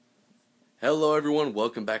Hello everyone,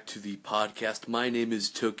 welcome back to the podcast. My name is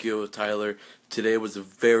Tokyo Tyler. Today was a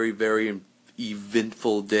very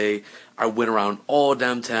eventful day. I went around all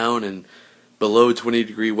downtown and below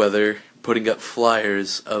 20-degree weather, putting up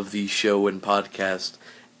flyers of the show and podcast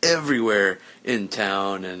everywhere in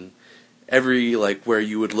town, and where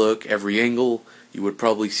you would look, every angle, you would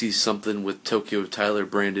probably see something with Tokyo Tyler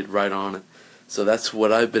branded right on it. So that's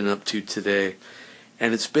what I've been up to today.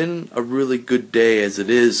 And it's been a really good day as it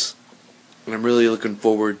is. And I'm really looking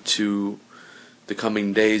forward to the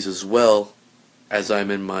coming days as well, as I'm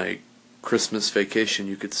in my Christmas vacation,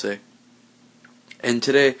 you could say. And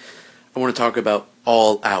today, I want to talk about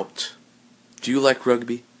All Out. Do you like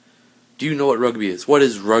rugby? Do you know what rugby is? What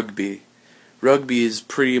is rugby? Rugby is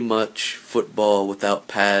pretty much football without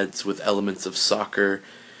pads, with elements of soccer,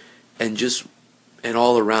 and just an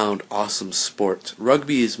all-around awesome sport.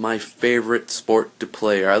 Rugby is my favorite sport to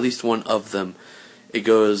play, or at least one of them. It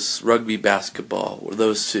goes rugby, basketball, or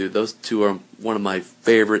those two. Those two are one of my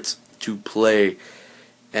favorites to play,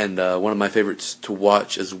 and one of my favorites to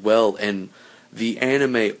watch as well. And the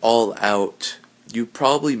anime All Out, you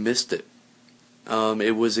probably missed it.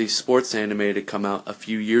 It was a sports anime to come out a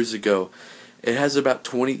few years ago. It has about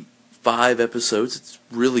 25 episodes. It's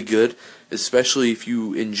really good, especially if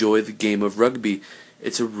you enjoy the game of rugby.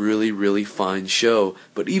 It's a really fine show.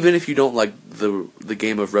 But even if you don't like the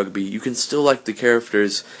game of rugby, you can still like the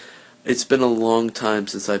characters. It's been a long time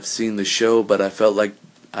since I've seen the show, but I felt like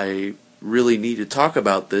I really need to talk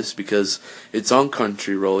about this because it's on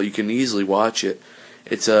Crunchyroll. You can easily watch it.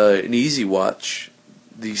 It's an easy watch.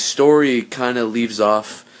 The story kind of leaves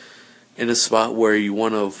off in a spot where you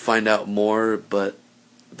want to find out more, but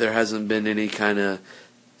there hasn't been any kind of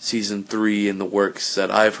Season 3 in the works that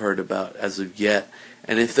I've heard about as of yet.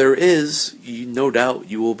 And if there is, no doubt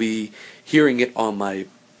you will be hearing it on my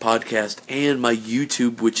podcast and my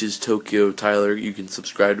YouTube, which is Tokyo Tyler. You can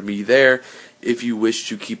subscribe to me there if you wish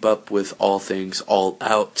to keep up with all things All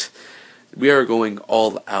Out. We are going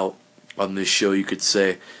all out on this show, you could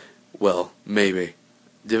say. Well, maybe.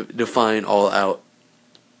 Define all out.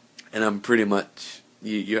 And I'm pretty much,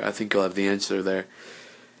 I think you'll have the answer there.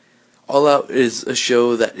 All Out is a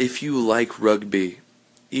show that if you like rugby,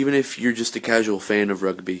 even if you're just a casual fan of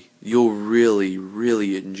rugby, you'll really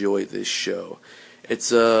enjoy this show.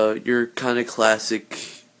 It's your kind of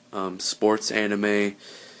classic sports anime. It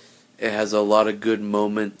has a lot of good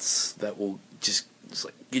moments that will just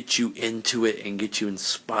get you into it and get you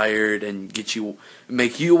inspired and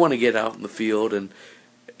make you want to get out in the field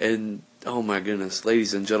and oh my goodness,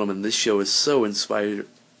 ladies and gentlemen, this show is so inspiring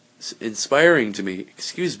to me.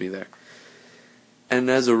 Excuse me there. And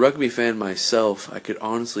as a rugby fan myself, I could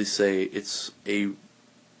honestly say it's a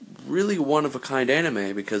really one-of-a-kind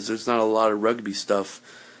anime because there's not a lot of rugby stuff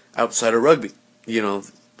outside of rugby. You know,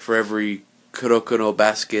 for every Kuroko no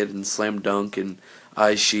Basket and Slam Dunk and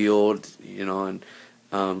Eye Shield, and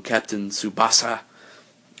Captain Tsubasa,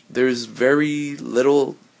 there's very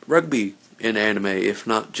little rugby in anime, if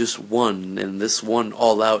not just one. And this one,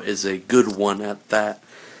 All Out, is a good one at that.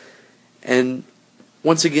 And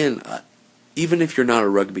once again, even if you're not a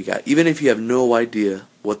rugby guy, even if you have no idea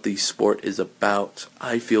what the sport is about,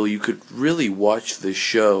 I feel you could really watch this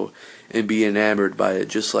show and be enamored by it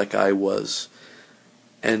just like I was.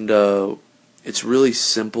 And it's really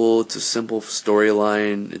simple. It's a simple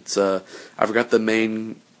storyline. I forgot the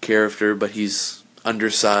main character, but he's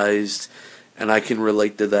undersized, and I can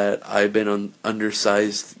relate to that. I've been an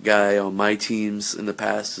undersized guy on my teams in the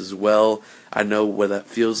past as well. I know what that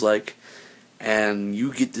feels like. And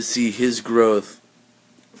you get to see his growth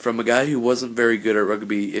from a guy who wasn't very good at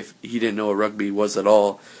rugby, if he didn't know what rugby was at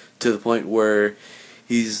all, to the point where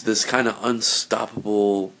he's this kind of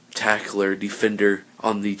unstoppable tackler, defender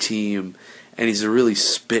on the team, and he's a really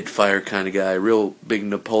spitfire kind of guy, real big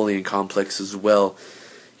Napoleon complex as well.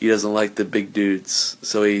 He doesn't like the big dudes,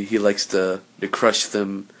 so he likes to crush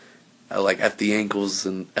them at the ankles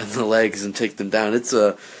and the legs and take them down. It's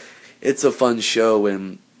a fun show,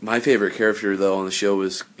 and my favorite character, though, on the show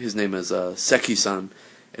his name is Seki-san,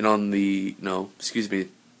 and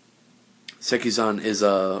Seki-san is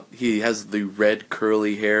he has the red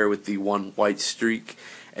curly hair with the one white streak,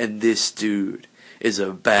 and this dude is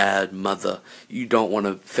a bad mother. You don't want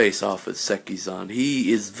to face off with Seki-san.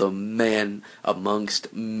 He is the man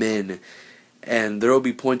amongst men, and there will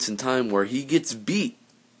be points in time where he gets beat,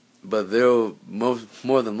 but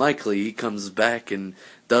more than likely he comes back and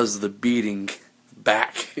does the beating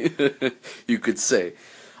back, you could say.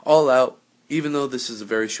 All Out, even though this is a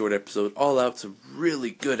very short episode, All Out's a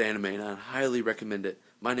really good anime, and I highly recommend it.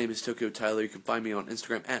 My name is Tokyo Tyler. You can find me on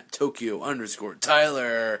Instagram at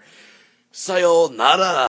Tokyo_Tyler. Sayonara!